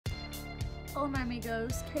Hola my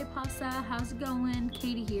amigos, ¿qué pasa? How's it going?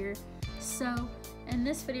 Katie here. So in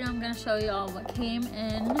this video I'm going to show y'all what came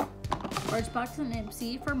in Birchbox and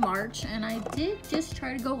Ipsy for March, and I did just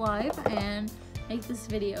try to go live and make this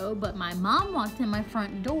video, but my mom walked in my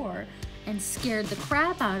front door and scared the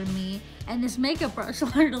crap out of me, and this makeup brush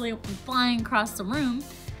literally went flying across the room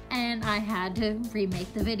and I had to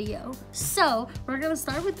remake the video. So we're going to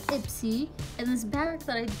start with Ipsy and this bag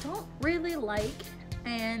that I don't really like.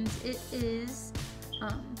 And it is,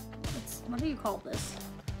 what do you call this?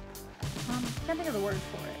 I can't think of the word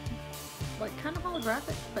for it. Like kind of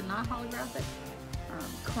holographic, but not holographic.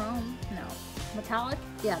 Chrome, no. Metallic?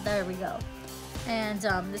 Yeah, there we go. And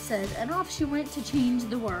it says, and off she went to change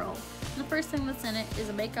the world. And the first thing that's in it is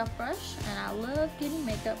a makeup brush, and I love getting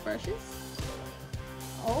makeup brushes.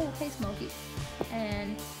 Oh, hey Smokey.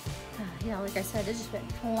 And yeah, like I said, it's just been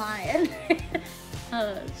flying.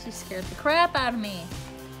 She scared the crap out of me.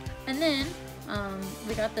 And then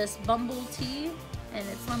we got this Bumble tea, and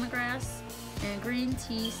it's lemongrass and green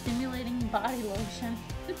tea stimulating body lotion.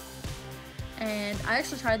 And I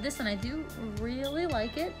actually tried this and I do really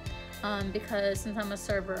like it because since I'm a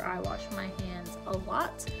server, I wash my hands a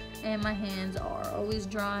lot, and my hands are always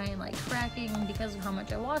dry and like cracking because of how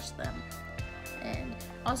much I wash them. And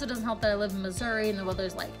also doesn't help that I live in Missouri and the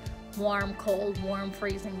weather's like warm, cold, warm,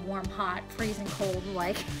 freezing, warm, hot, freezing, cold,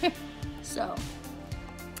 like, so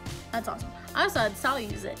that's awesome. I also had Sal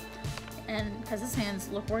use it, and because his hands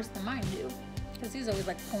look worse than mine do, because he's always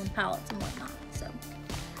like pulling pallets and whatnot, so.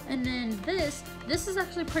 And then this is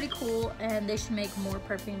actually pretty cool, and they should make more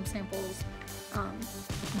perfume samples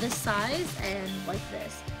this size and like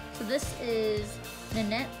this. So this is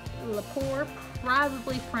Nanette Lepore,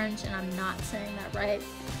 probably French, and I'm not saying that right,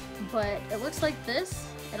 but it looks like this.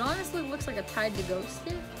 It honestly looks like a Tide to Go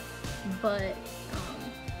stick, but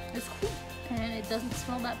it's cool and it doesn't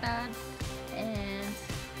smell that bad, and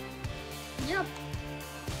yeah.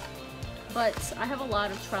 But I have a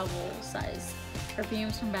lot of travel size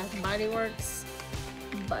perfumes from Bath & Body Works,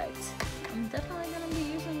 but I'm definitely going to be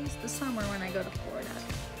using these this summer when I go to Florida.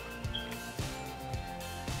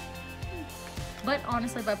 But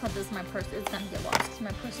honestly, if I put this in my purse, it's going to get lost because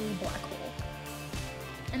my purse is a black hole.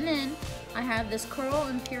 And then I have this Curl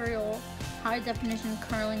Imperial High Definition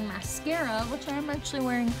Curling Mascara, which I'm actually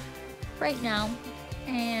wearing right now.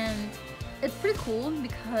 And it's pretty cool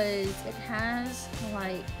because it has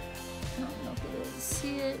like, I don't know if you can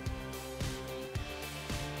see it,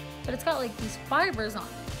 but it's got like these fibers on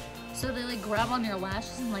it. So they like grab on your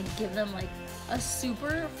lashes and like give them like a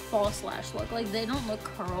super false lash look. Like they don't look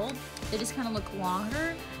curled, they just kind of look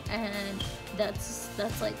longer, and that's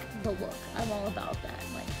like the look. I'm all about that.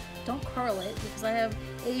 Like, don't curl it because I have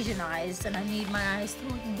Asian eyes and I need my eyes to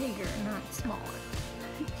look bigger, not smaller.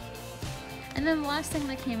 And then the last thing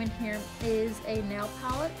that came in here is a nail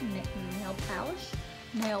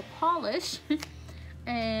polish.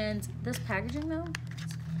 And this packaging though,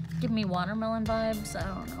 give me watermelon vibes. I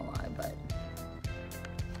don't know why, but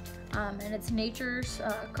and it's Nature's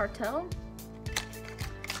Cartel.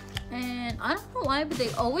 And I don't know why, but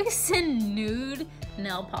they always send nude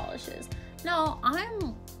nail polishes. No,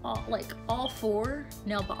 I'm all for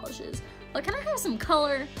nail polishes. Like, can I have some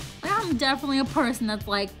color? Like, I'm definitely a person that's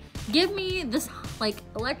like, give me this like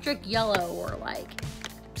electric yellow or like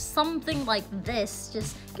something like this.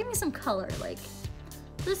 Just give me some color. Like,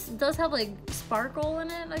 this does have like sparkle in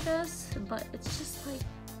it, I guess, but it's just like,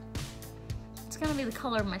 it's gonna be the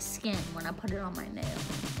color of my skin when I put it on my nail,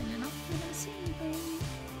 and you're not gonna see anything.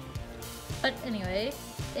 But anyway,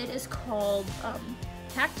 it is called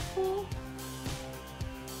Tactful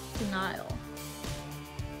Denial.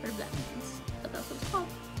 Whatever that means, but that's what it's called.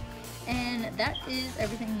 And that is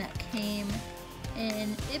everything that came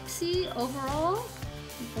in Ipsy. Overall,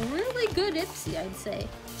 really good Ipsy, I'd say.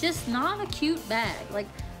 Just not a cute bag. Like,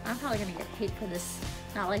 I'm probably gonna get paid for this,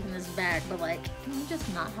 not liking this bag, but like, can you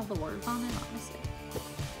just not have the words on it, honestly?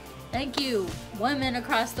 Thank you, women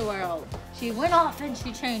across the world. She went off and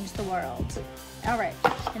she changed the world. All right,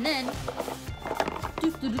 and then,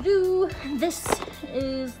 this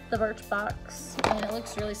is the Birchbox, and it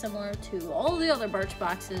looks really similar to all the other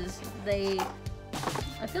Birchboxes.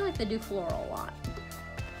 I feel like they do floral a lot.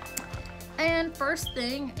 And first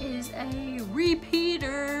thing is a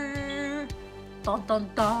repeater. Dun dun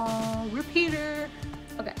dun, repeater.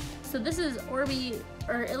 Okay, so this is Orbi,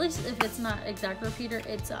 or at least if it's not exact repeater,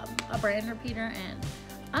 it's a brand repeater, and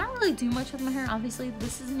I don't really do much with my hair. Obviously,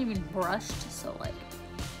 this isn't even brushed, so like,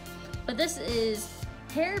 but this is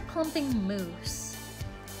hair plumping mousse,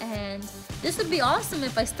 and this would be awesome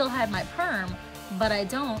if I still had my perm, but I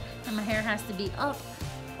don't, and my hair has to be up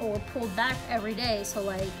or pulled back every day, so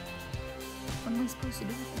like, What am I supposed to do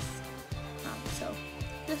with this? So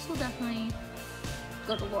this will definitely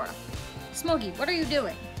go to Laura. Smokey, what are you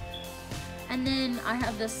doing? And then I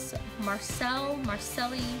have this Marcelli,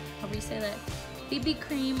 however you say that, BB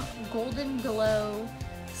Cream Golden Glow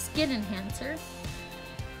Skin Enhancer.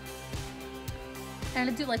 And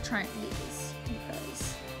I do like trying these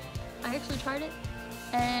because I actually tried it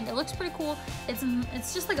and it looks pretty cool.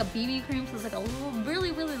 It's just like a BB cream, so it's like a little,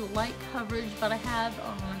 really light coverage, but I have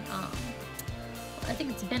on, I think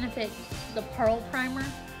it's Benefit, the Pearl Primer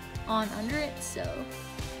on under it, so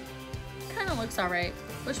kind of looks alright.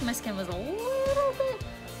 Wish my skin was a little bit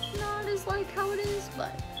not as like how it is,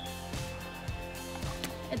 but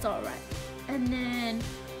it's alright. And then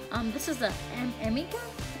this is the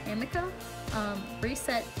Amica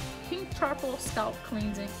Reset Pink Charcoal Scalp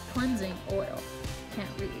Cleansing Oil. Can't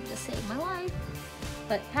read to save my life.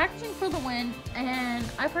 But packaging for the win, and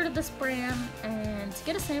I've heard of this brand, and to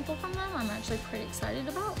get a sample from them, I'm actually pretty excited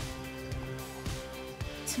about.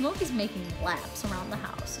 Smokey's making laps around the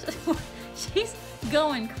house. She's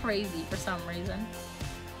going crazy for some reason.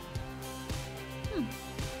 Kind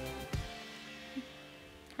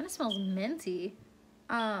of smells minty.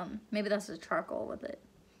 Maybe that's the charcoal with it.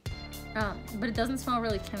 But it doesn't smell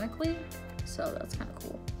really chemically, so that's kind of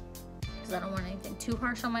cool. Because I don't want anything too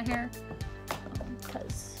harsh on my hair.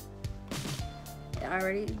 Because I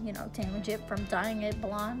already, you know, damage it from dyeing it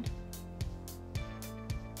blonde.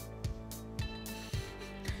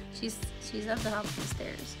 She's at the top of the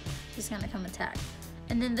stairs. She's gonna come attack.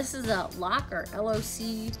 And then this is a LOC or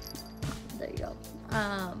LOC. There you go.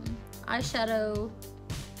 Eyeshadow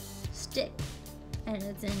stick, and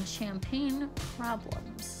it's in Champagne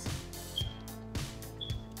Problems.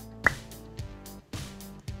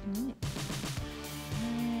 And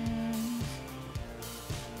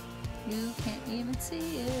you can't even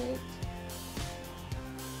see it.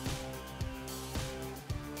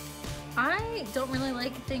 I don't really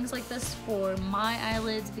like things like this for my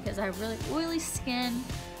eyelids because I have really oily skin,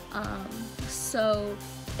 so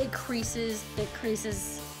it creases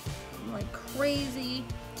like crazy.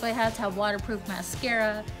 So I had to have waterproof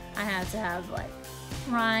mascara. I had to have like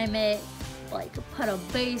prime it, like put a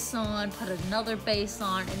base on, put another base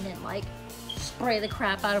on, and then like spray the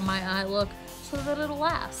crap out of my eye look so that it'll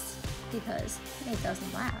last, because it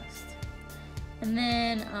doesn't last. And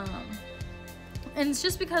then and it's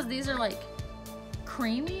just because these are like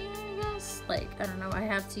creamy, I guess. Like, I don't know, I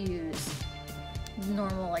have to use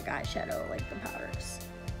normal like eyeshadow, like the powders.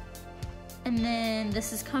 And then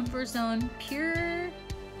this is Comfort Zone Pure,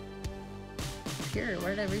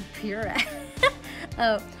 where did I read pure at?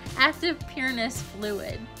 Oh, Active Pureness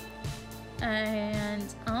Fluid. And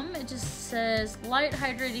it just says light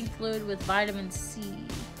hydrating fluid with vitamin C.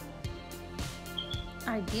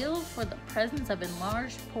 Ideal for the presence of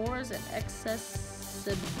enlarged pores and excess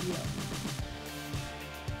sebum.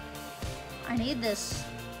 I need this.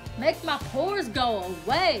 Make my pores go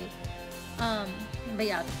away. But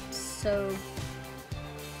yeah, so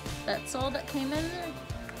that's all that came in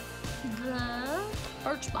the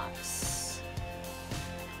Birchbox.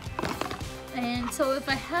 And so if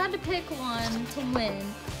I had to pick one to win,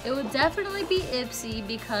 it would definitely be Ipsy,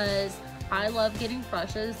 because I love getting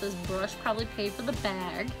brushes. This brush probably paid for the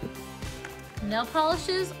bag. Nail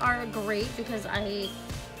polishes are great because I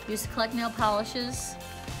used to collect nail polishes,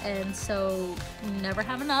 and so never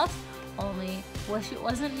have enough. Only wish it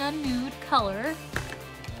wasn't a nude color.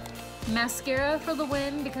 Mascara for the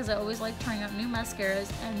win, because I always like trying out new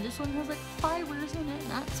mascaras, and this one has like fibers in it,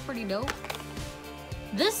 and that's pretty dope.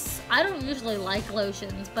 This, I don't usually like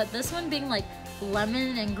lotions, but this one being like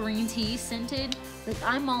lemon and green tea scented, like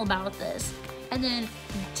I'm all about this. And then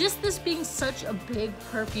just this being such a big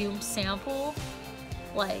perfume sample,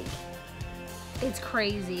 like it's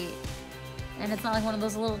crazy. And it's not like one of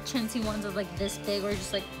those little chintzy ones that's like this big where you're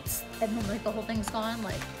just like, and then like the whole thing's gone.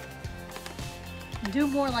 Like, do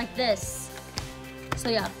more like this. So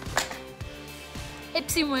yeah,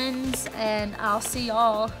 Ipsy wins, and I'll see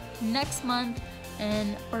y'all next month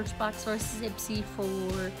in Birchbox versus Ipsy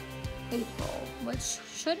for April, which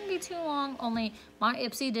shouldn't be too long. Only my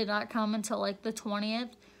Ipsy did not come until like the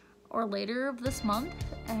 20th or later of this month,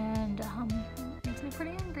 and it makes me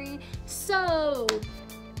pretty angry. So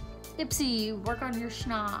Ipsy, work on your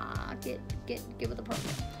schnock. Get with the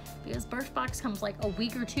program, because Birchbox comes like a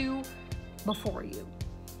week or two before you.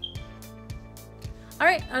 All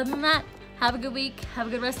right, other than that, have a good week, have a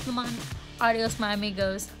good rest of the month. Adios, my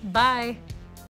amigos. Bye.